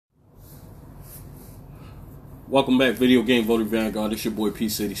Welcome back, Video Game Voting Vanguard. It's your boy P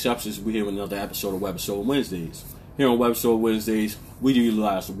City Substance. We're here with another episode of Webisode Wednesdays. Here on Webisode Wednesdays, we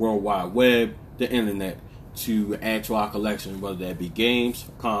utilize the World Wide Web, the internet, to add to our collection, whether that be games,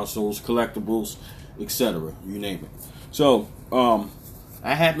 consoles, collectibles, etc. You name it. So,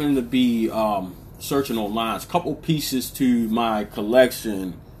 I happen to be searching online. A couple pieces to my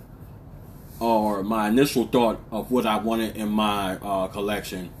collection, or my initial thought of what I wanted in my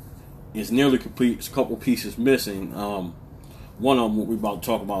collection is nearly complete. There's a couple pieces missing. One of them, what we're about to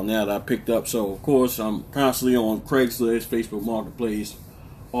talk about now, that I picked up. So, of course, I'm constantly on Craigslist, Facebook Marketplace,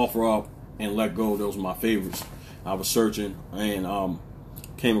 OfferUp, and Let Go. Those are my favorites. I was searching and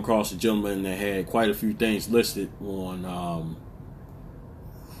came across a gentleman that had quite a few things listed on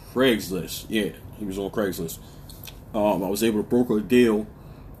Craigslist. Yeah, he was on Craigslist. I was able to broker a deal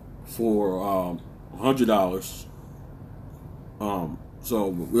for $100. So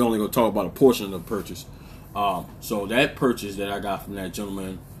we're only going to talk about a portion of the purchase. So that purchase that I got from that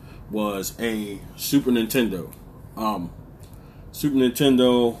gentleman was a Super Nintendo. Super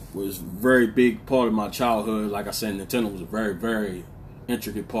Nintendo was a very big part of my childhood. Like I said, Nintendo was a very, very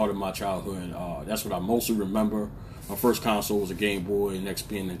intricate part of my childhood. That's what I mostly remember. My first console was a Game Boy, next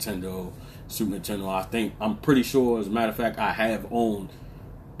being Nintendo, Super Nintendo. I'm pretty sure, as a matter of fact, I have owned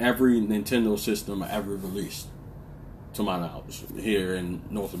every Nintendo system I ever released, to my knowledge, here in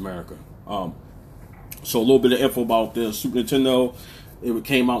North America. So a little bit of info about the Super Nintendo. It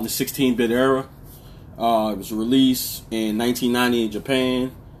came out in the 16-bit era. It was released in 1990 in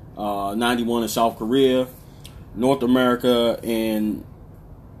Japan, 91 in South Korea, North America in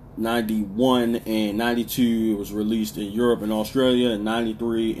 91 and 92. It was released in Europe and Australia, and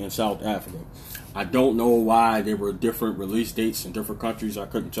 93 in South Africa. I don't know why there were different release dates in different countries. I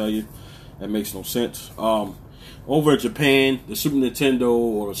couldn't tell you. That makes no sense. Over in Japan, the Super Nintendo,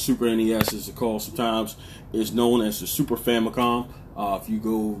 or the Super NES as it's called sometimes, is known as the Super Famicom. If you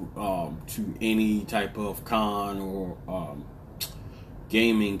go to any type of con or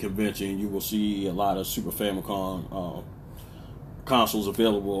gaming convention, you will see a lot of Super Famicom consoles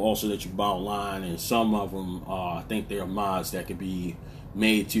available, also that you can buy online, and some of them, I think there are mods that can be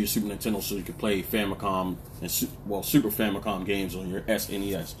made to your Super Nintendo so you can play Famicom and Super Famicom games on your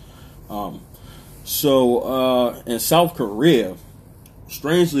SNES. So in South Korea,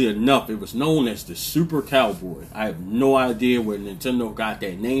 strangely enough, it was known as the Super Cowboy. I have no idea where Nintendo got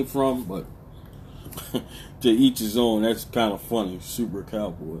that name from, but to each his own. That's kind of funny, Super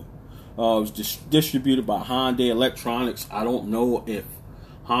Cowboy. It was distributed by Hyundai Electronics. I don't know if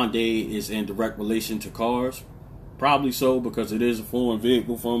Hyundai is in direct relation to cars. Probably so, because it is a foreign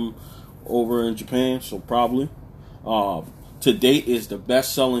vehicle from over in Japan, so probably. To date, is the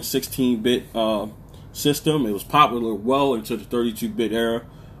best-selling 16-bit system. It was popular well into the 32-bit era,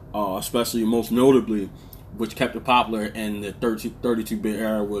 especially most notably, which kept it popular in the 32-bit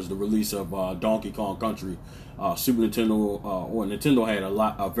era, was the release of Donkey Kong Country. Super Nintendo, or Nintendo, had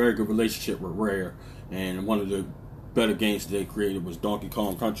a very good relationship with Rare, and one of the better games they created was Donkey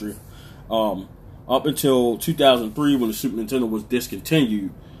Kong Country. Up until 2003, when the Super Nintendo was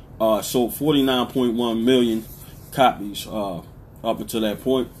discontinued, sold 49.1 million copies up until that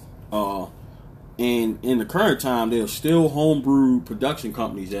point. And in the current time, there are still homebrew production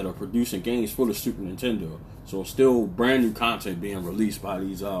companies that are producing games for the Super Nintendo. So still brand new content being released by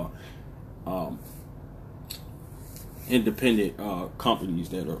these independent companies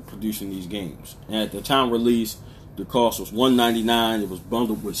that are producing these games. And at the time of release, the cost was $199. It was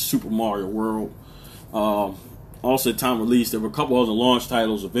bundled with Super Mario World. Also at time of release, there were a couple other launch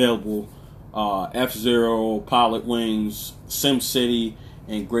titles available. F-Zero, Pilot Wings, SimCity,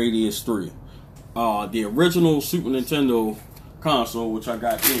 and Gradius 3. The original Super Nintendo console, which I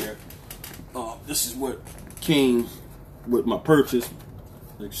got here, this is what came with my purchase.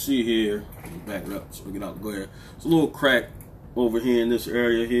 You can see here, let me back it up so we get out the glare. It's a little crack over here in this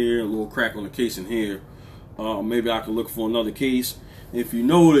area here, a little crack on the casing here. Maybe I can look for another case. If you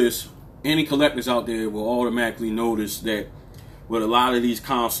notice, any collectors out there will automatically notice that with a lot of these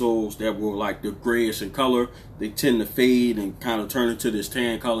consoles that were like the grayish in color, they tend to fade and kind of turn into this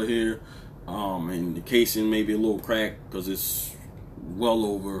tan color here. And the casing may be a little cracked because it's well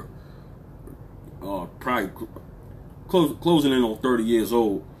over, probably closing in on 30 years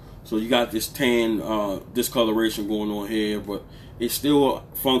old. So you got this tan discoloration going on here, but it still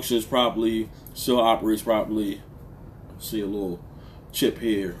functions properly, still operates properly. See a little chip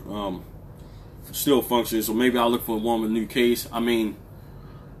here. Still functions, so maybe I'll look for one with a new case. I mean,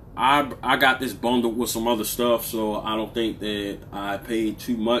 I got this bundled with some other stuff, so I don't think that I paid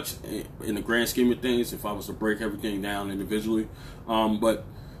too much in the grand scheme of things if I was to break everything down individually. But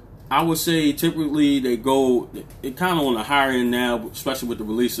I would say typically they go it kind of on the higher end now, especially with the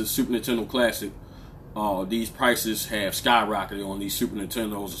release of Super Nintendo Classic. These prices have skyrocketed on these Super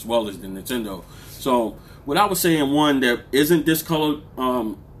Nintendos as well as the Nintendo. So what I would say in one that isn't discolored,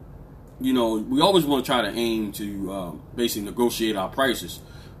 we always want to try to aim to basically negotiate our prices.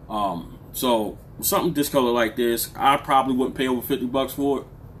 So something discolored like this, I probably wouldn't pay over $50 for it.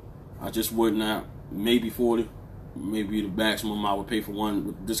 I just would not. Maybe 40, maybe the maximum I would pay for one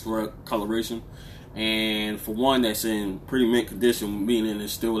with discoloration. And for one that's in pretty mint condition, meaning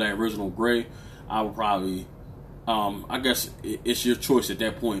it's still that original gray, I would probably, I guess it's your choice at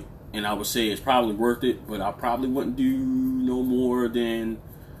that point. And I would say it's probably worth it, but I probably wouldn't do no more than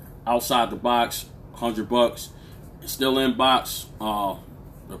outside the box, $100. It's still in box.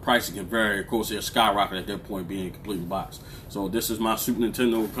 The prices can vary. Of course, they'll skyrocket at that point being completely boxed. So this is my Super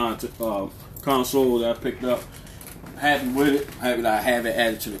Nintendo console that I picked up. Happy with it. Happy that I have it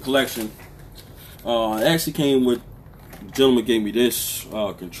added to the collection. It actually came with, the gentleman gave me this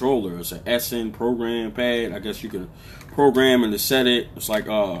controller. It's an SN program pad. I guess you can program and set it. It's like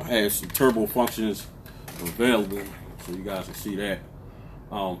has some turbo functions available, so you guys can see that.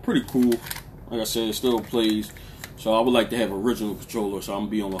 Pretty cool. Like I said, it still plays. So I would like to have an original controller, so I'm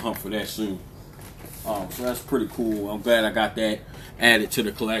gonna be on the hunt for that soon. So that's pretty cool. I'm glad I got that added to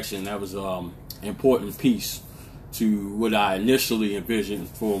the collection. That was an important piece to what I initially envisioned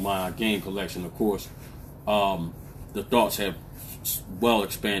for my game collection. Of course, the thoughts have well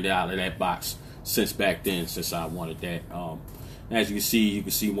expanded out of that box since back then, since I wanted that. As you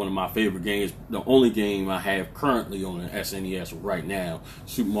can see one of my favorite games, the only game I have currently on the SNES right now,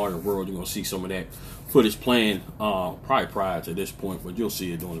 Super Mario World. You're going to see some of that footage playing probably prior to this point, but you'll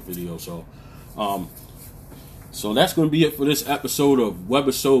see it during the video. So so that's going to be it for this episode of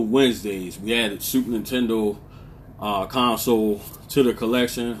Webisode Wednesdays. We added Super Nintendo console to the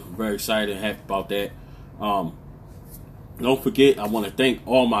collection. I'm very excited and happy about that. Don't forget, I want to thank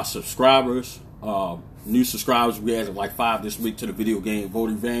all my subscribers. New subscribers, we added like 5 this week to the Video Game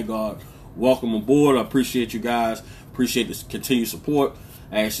Voting Vanguard. Welcome aboard. I appreciate you guys. Appreciate the continued support.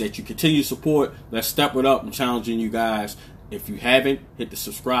 I ask that you continue support. Let's step it up. I'm challenging you guys. If you haven't, hit the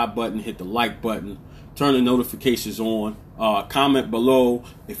subscribe button, hit the like button, turn the notifications on. Comment below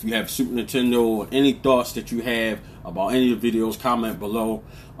if you have Super Nintendo or any thoughts that you have about any of the videos. Comment below.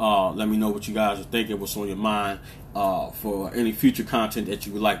 Let me know what you guys are thinking, what's on your mind. For any future content that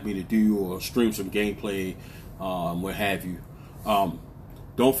you would like me to do or stream some gameplay, what have you.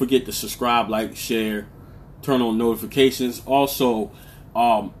 Don't forget to subscribe, like, share, turn on notifications. Also,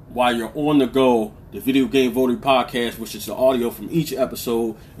 while you're on the go, the Video Game Voting Podcast, which is the audio from each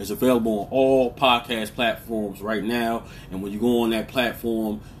episode, is available on all podcast platforms right now. And when you go on that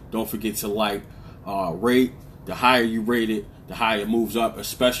platform, don't forget to rate. The higher you rate it, the higher it moves up,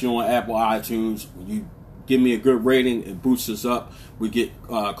 especially on Apple iTunes. When you give me a good rating, it boosts us up. We get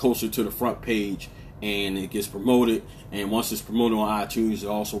closer to the front page, and it gets promoted. And once it's promoted on iTunes, it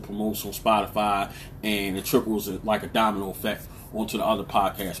also promotes on Spotify, and it trickles it like a domino effect onto the other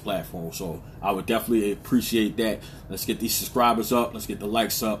podcast platforms. So I would definitely appreciate that. Let's get these subscribers up. Let's get the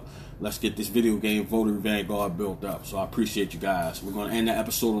likes up. Let's get this Video Game Voting Vanguard built up. So I appreciate you guys. We're going to end the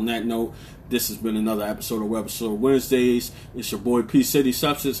episode on that note. This has been another episode of Webisode Wednesdays. It's your boy P City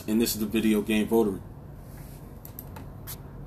Substance, and this is the Video Game Voter.